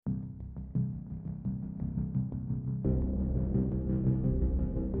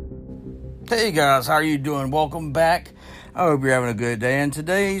Hey guys, how are you doing? Welcome back. I hope you're having a good day. In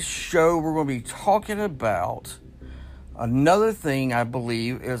today's show, we're going to be talking about another thing I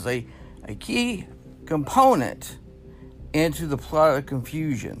believe is a key component into the plot of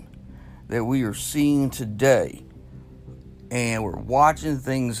confusion that we are seeing today. And we're watching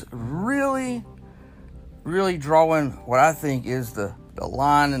things really drawing what I think is the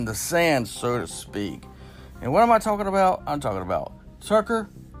line in the sand, so to speak. And what am I talking about? I'm talking about Tucker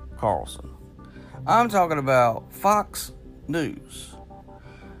Carlson. I'm talking about Fox News.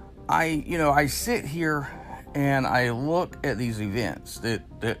 I sit here and I look at these events that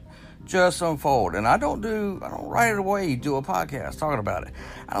just unfold, and I don't right away do a podcast talking about it.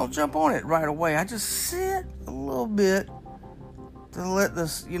 I don't jump on it right away. I just sit a little bit to let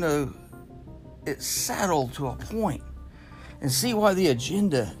this, it settle to a point and see why the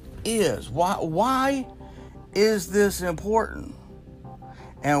agenda is. Why is this important?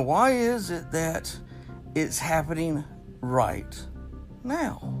 And why is it that it's happening right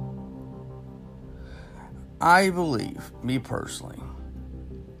now? I believe, me personally,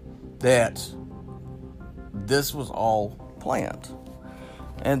 that this was all planned.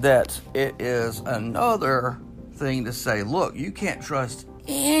 And that it is another thing to say, look, you can't trust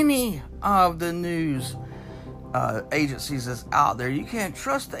any of the news agencies that's out there. You can't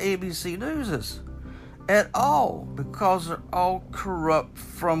trust the ABC Newses at all, because they're all corrupt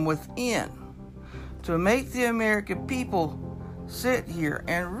from within, to make the American people sit here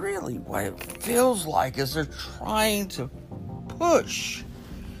and really what it feels like is they're trying to push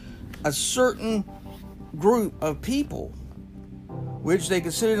a certain group of people, which they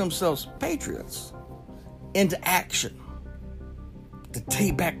consider themselves patriots, into action to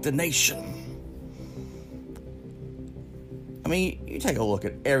take back the nation. I mean, you take a look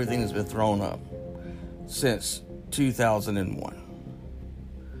at everything that's been thrown up since 2001.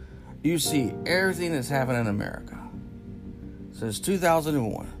 You see everything that's happened in America since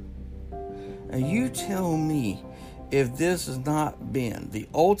 2001. And you tell me if this has not been the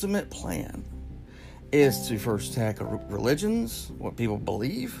ultimate plan is to first attack religions, what people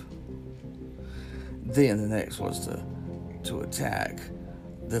believe. Then the next was to attack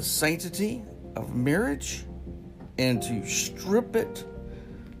the sanctity of marriage and to strip it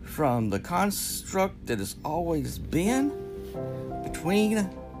from the construct that has always been between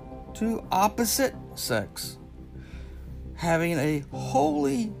two opposite sex, having a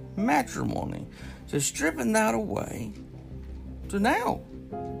holy matrimony, to stripping that away, to now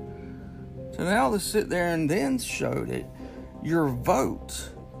to sit there and then show that your vote,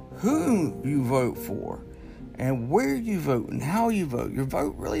 who you vote for, and where you vote and how you vote, your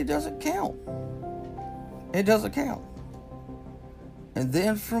vote really doesn't count. It doesn't count. And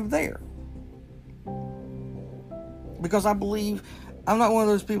then from there, because I believe, I'm not one of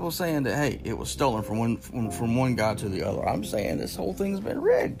those people saying that, hey, it was stolen from one guy to the other. I'm saying this whole thing's been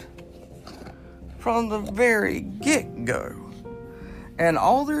rigged from the very get-go. And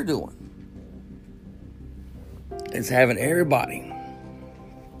all they're doing is having everybody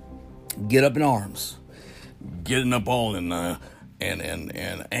get up in arms, getting up all in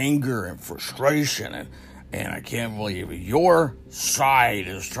anger and frustration, and I can't believe your side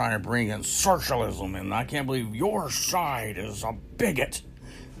is trying to bring in socialism, and I can't believe your side is a bigot.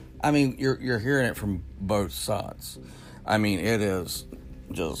 I mean, you're hearing it from both sides. I mean, it is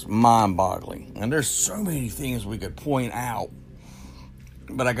just mind-boggling. And there's so many things we could point out,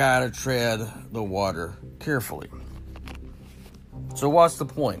 but I gotta tread the water carefully. So what's the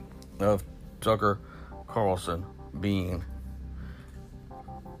point of Tucker Carlson being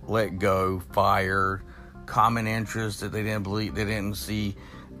let go, fired, common interest that they didn't see,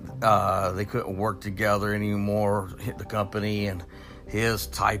 they couldn't work together anymore, hit the company and his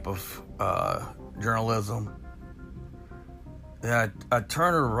type of journalism? I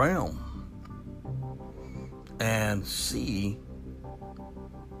turn around and see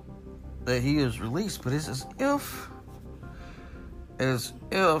that he is released, but it's as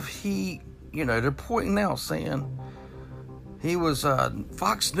if he, they're pointing out, saying he was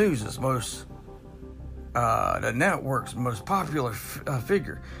Fox News' the network's most popular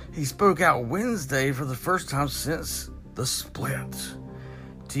figure. He spoke out Wednesday for the first time since the split.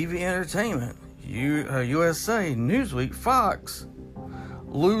 TV Entertainment, USA, Newsweek, Fox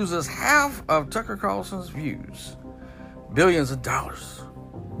loses half of Tucker Carlson's views. Billions of dollars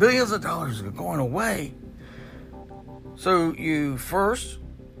are going away. So you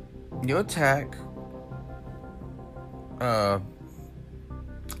attack.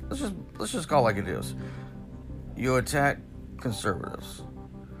 Let's just call it like it is. You attack conservatives.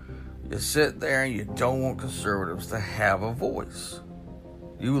 You sit there and you don't want conservatives to have a voice.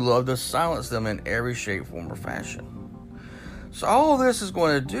 You love to silence them in every shape, form, or fashion. So all this is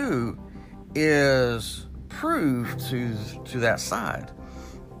going to do is prove to that side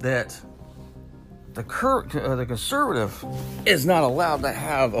that the conservative is not allowed to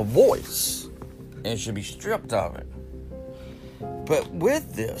have a voice and should be stripped of it. But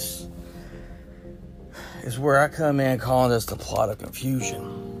with this is where I come in calling this the plot of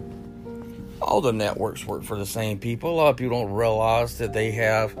confusion. All the networks work for the same people. A lot of people don't realize that they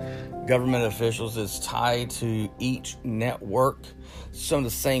have government officials that's tied to each network. Some of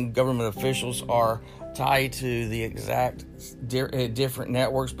the same government officials are tied to the exact different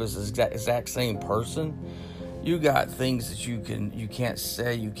networks, but it's the exact same person. You got things that you can't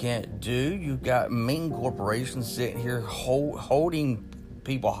say, you can't do. You got main corporations sitting here holding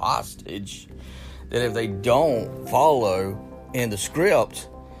people hostage, that if they don't follow in the script,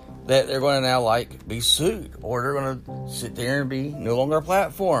 that they're going to now be sued, or they're going to sit there and be no longer a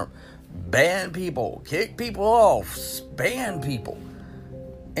platform, ban people, kick people off, ban people.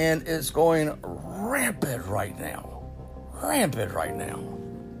 And it's going rampant right now.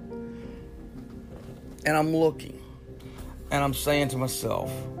 And I'm looking, and I'm saying to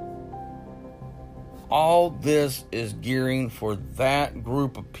myself, all this is gearing for that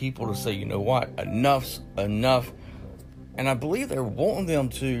group of people to say, you know what, enough's enough. And I believe they're wanting them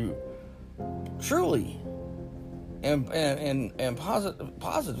to truly and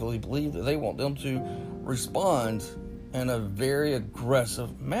positively believe that they want them to respond in a very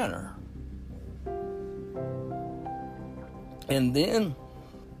aggressive manner. And then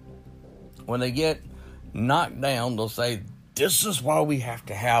when they get knocked down, they'll say, this is why we have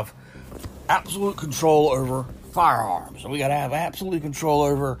to have absolute control over firearms. We got to have absolute control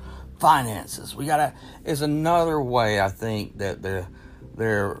over finances. It's another way I think that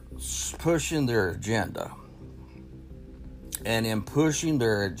they're pushing their agenda. And in pushing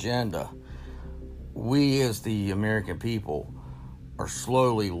their agenda, we as the American people are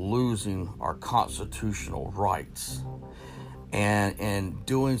slowly losing our constitutional rights. And in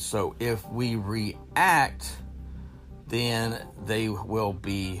doing so, if we react, then they will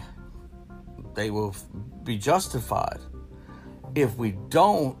be justified. If we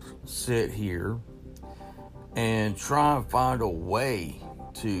don't sit here and try and find a way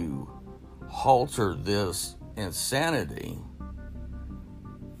to halter this insanity,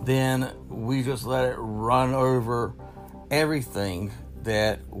 then we just let it run over everything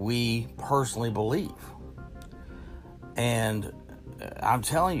that we personally believe. And I'm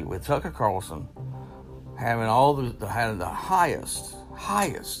telling you, with Tucker Carlson having having the highest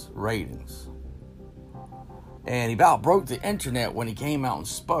ratings, and he about broke the internet when he came out and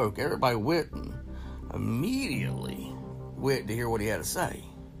spoke. Everybody immediately went to hear what he had to say.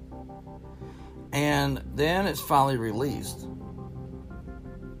 And then it's finally released.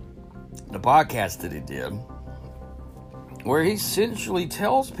 The podcast that he did, where he essentially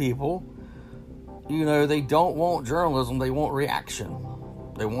tells people, they don't want journalism, they want reaction.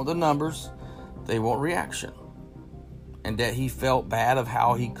 They want the numbers, they want reaction. And that he felt bad of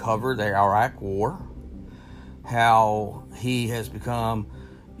how he covered the Iraq war, how he has become,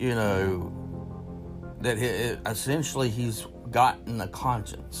 that essentially he's gotten a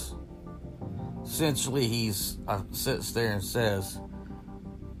conscience. Essentially he's sits there and says,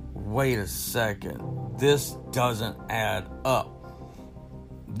 wait a second, this doesn't add up.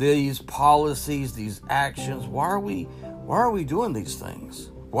 These policies, these actions, why are we doing these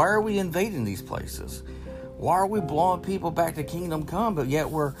things? Why are we invading these places? Why are we blowing people back to Kingdom Come, but yet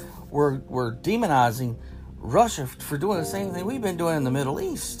we're demonizing Russia for doing the same thing we've been doing in the Middle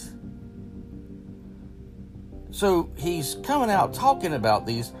East? So he's coming out talking about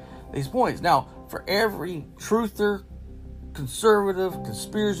these points. Now, for every truther, conservative,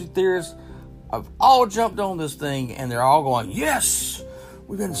 conspiracy theorist, I've all jumped on this thing, and they're all going, yes,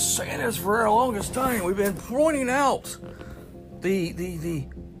 we've been saying this for our longest time. We've been pointing out the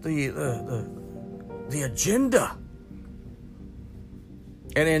agenda.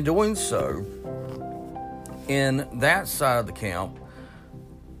 And in doing so, in that side of the camp,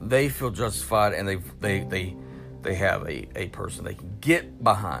 they feel justified, and they have a person they can get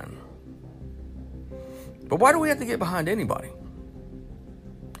behind. But why do we have to get behind anybody?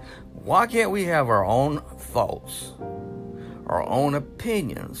 Why can't we have our own thoughts, our own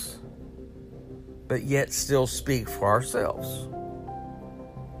opinions, but yet still speak for ourselves?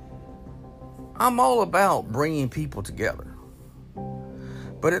 I'm all about bringing people together.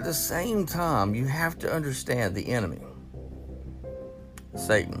 But at the same time, you have to understand the enemy,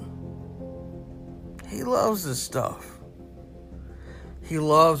 Satan. He loves this stuff. He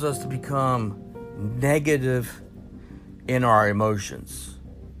loves us to become negative in our emotions.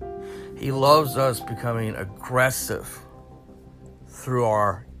 He loves us becoming aggressive through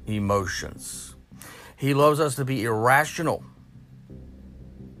our emotions. He loves us to be irrational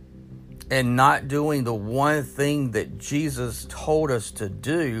and not doing the one thing that Jesus told us to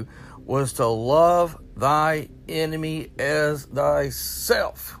do, was to love thy enemy as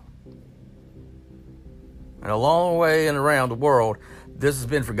thyself. And along the way and around the world, this has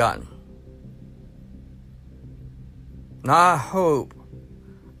been forgotten. Now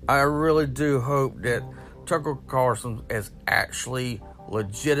I really do hope that Tucker Carlson is actually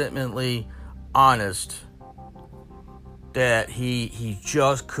legitimately honest that he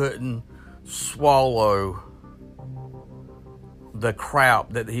just couldn't swallow the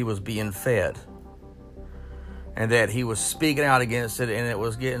crap that he was being fed, and that he was speaking out against it, and it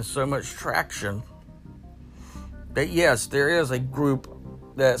was getting so much traction that yes, there is a group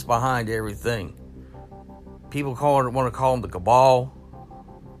that's behind everything. People want to call them the cabal,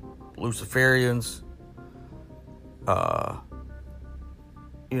 Luciferians,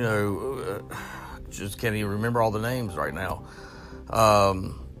 just can't even remember all the names right now.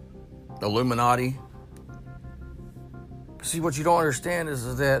 Illuminati. See, what you don't understand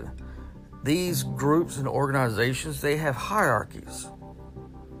is that these groups and organizations, they have hierarchies.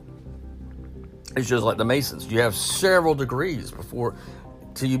 It's just like the Masons. You have several degrees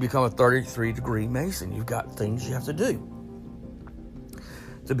till you become a 33-degree Mason. You've got things you have to do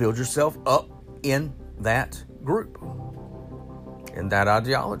to build yourself up in that group, in that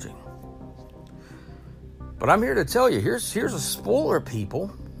ideology. But I'm here to tell you, here's a spoiler,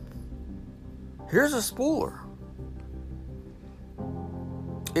 people. Here's a spoiler.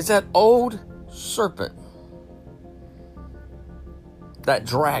 It's that old serpent, that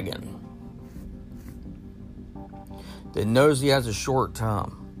dragon, that knows he has a short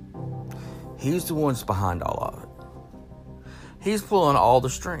time. He's the one that's behind all of it. He's pulling all the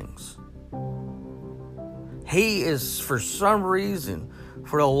strings. He is, for some reason,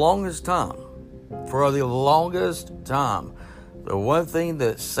 for the longest time, the one thing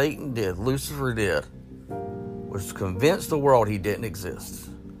that Satan did, Lucifer did, was convince the world he didn't exist.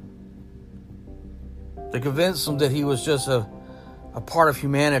 To convince them that he was just a part of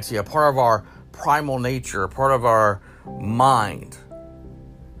humanity, a part of our primal nature, a part of our mind,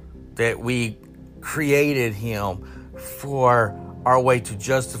 that we created him for our way to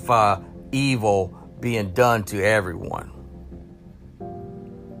justify evil being done to everyone.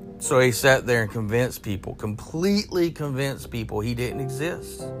 So he sat there and completely convinced people he didn't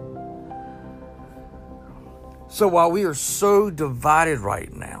exist. So while we are so divided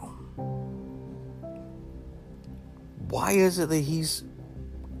right now, why is it that he's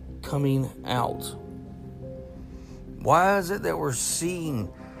coming out? Why is it that we're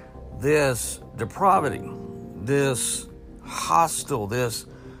seeing this depravity, this hostile, this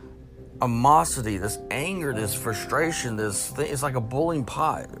animosity, this anger, this frustration, this thing? It's like a boiling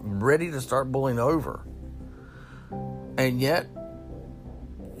pot, ready to start boiling over. And yet,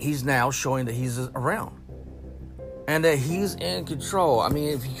 he's now showing that he's around and that he's in control. I mean,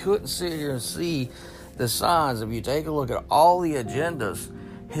 if you couldn't sit here and see the signs, if you take a look at all the agendas,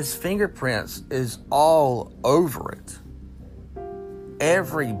 his fingerprints is all over it.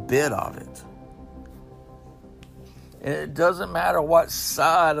 Every bit of it. And it doesn't matter what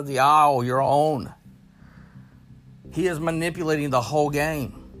side of the aisle you're on. He is manipulating the whole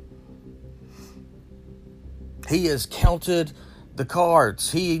game. He has counted the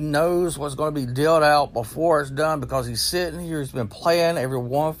cards. He knows what's going to be dealt out before it's done, because he's sitting here, he's been playing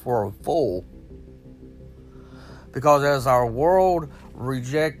everyone for a fool. Because as our world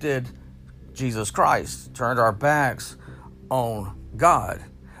rejected Jesus Christ, turned our backs on God,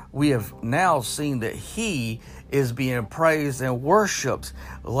 we have now seen that he is being praised and worshipped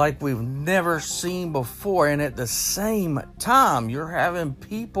like we've never seen before. And at the same time, you're having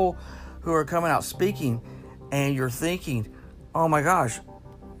people who are coming out speaking, and you're thinking, oh my gosh,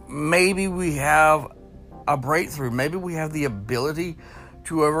 maybe we have a breakthrough. Maybe we have the ability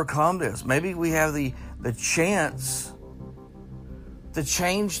to overcome this. Maybe we have the chance to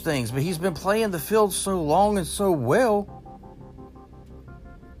change things. But he's been playing the field so long and so well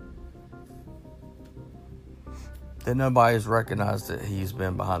that nobody has recognized that he's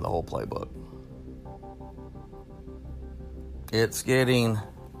been behind the whole playbook. It's getting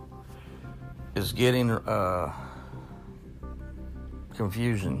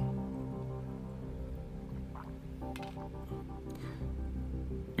confusion.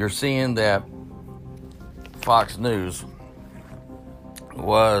 You're seeing that Fox News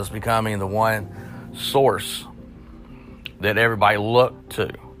was becoming the one source that everybody looked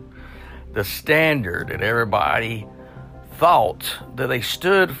to, the standard that everybody thought that they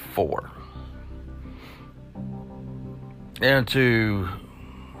stood for. And to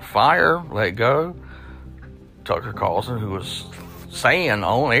fire, let go Tucker Carlson, who was saying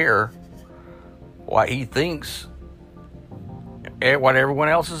on air what he thinks, what everyone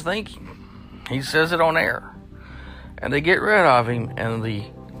else is thinking. He says it on air. And they get rid of him, and the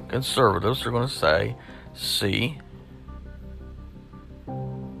conservatives are going to say, see,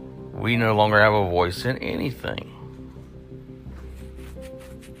 we no longer have a voice in anything.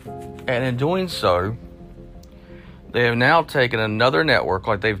 And in doing so, they have now taken another network,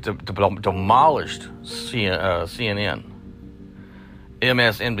 like they've demolished CNN.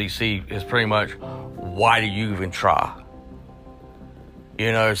 MSNBC is pretty much, why do you even try?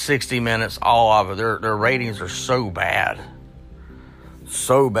 60 Minutes, all of it. Their ratings are so bad.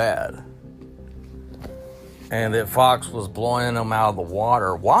 So bad. And that Fox was blowing them out of the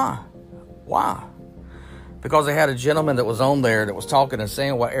water. Why? Because they had a gentleman that was on there that was talking and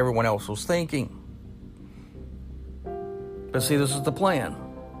saying what everyone else was thinking. But see, this is the plan.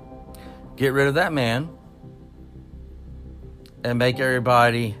 Get rid of that man and make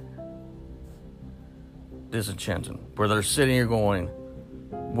everybody disenchanted. Where they're sitting here going,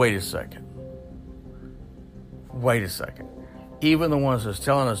 wait a second. Even the ones that's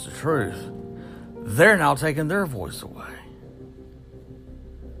telling us the truth, they're now taking their voice away.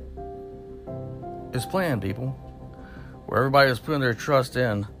 It's planned, people. Where everybody was putting their trust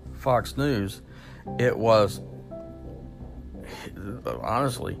in Fox News, it was,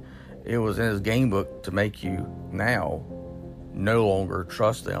 honestly, it was in his game book to make you now no longer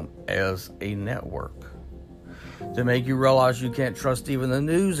trust them as a network. To make you realize you can't trust even the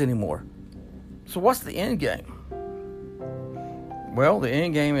news anymore. So what's the end game? Well, the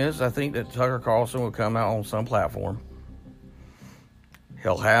end game is, I think that Tucker Carlson will come out on some platform.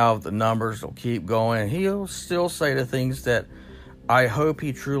 He'll have the numbers, he'll keep going, and he'll still say the things that I hope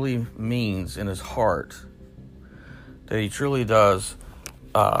he truly means in his heart. That he truly does,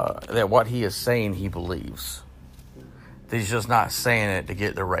 that what he is saying he believes. That he's just not saying it to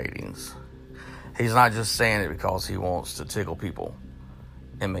get the ratings. He's not just saying it because he wants to tickle people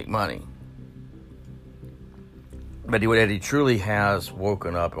and make money. But he truly has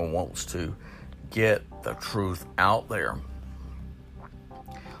woken up and wants to get the truth out there.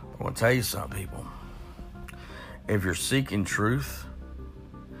 I'm going to tell you something, people. If you're seeking truth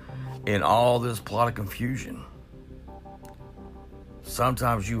in all this plot of confusion,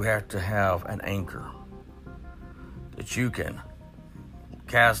 sometimes you have to have an anchor that you can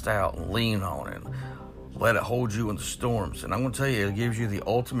cast out and lean on and let it hold you in the storms. And I'm going to tell you, it gives you the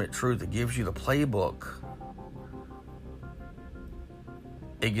ultimate truth. It gives you the playbook.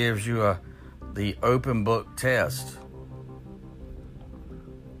 It gives you the open book test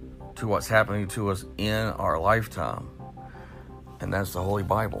to what's happening to us in our lifetime. And that's the Holy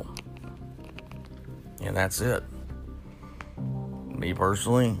Bible. And that's it. Me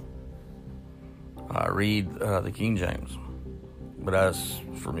personally, I read the King James. But that's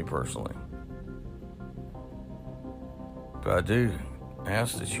for me personally. But I do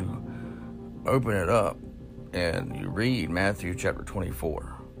ask that you open it up and you read Matthew chapter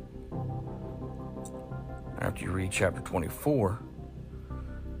 24. After you read chapter 24,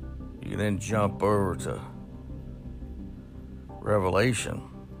 you then jump over to Revelation.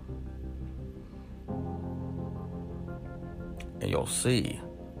 And you'll see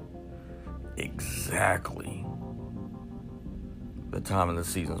exactly the time and the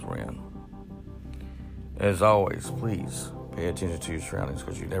seasons we're in. As always, please pay attention to your surroundings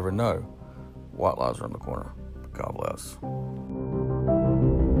because you never know what lies around the corner. God bless.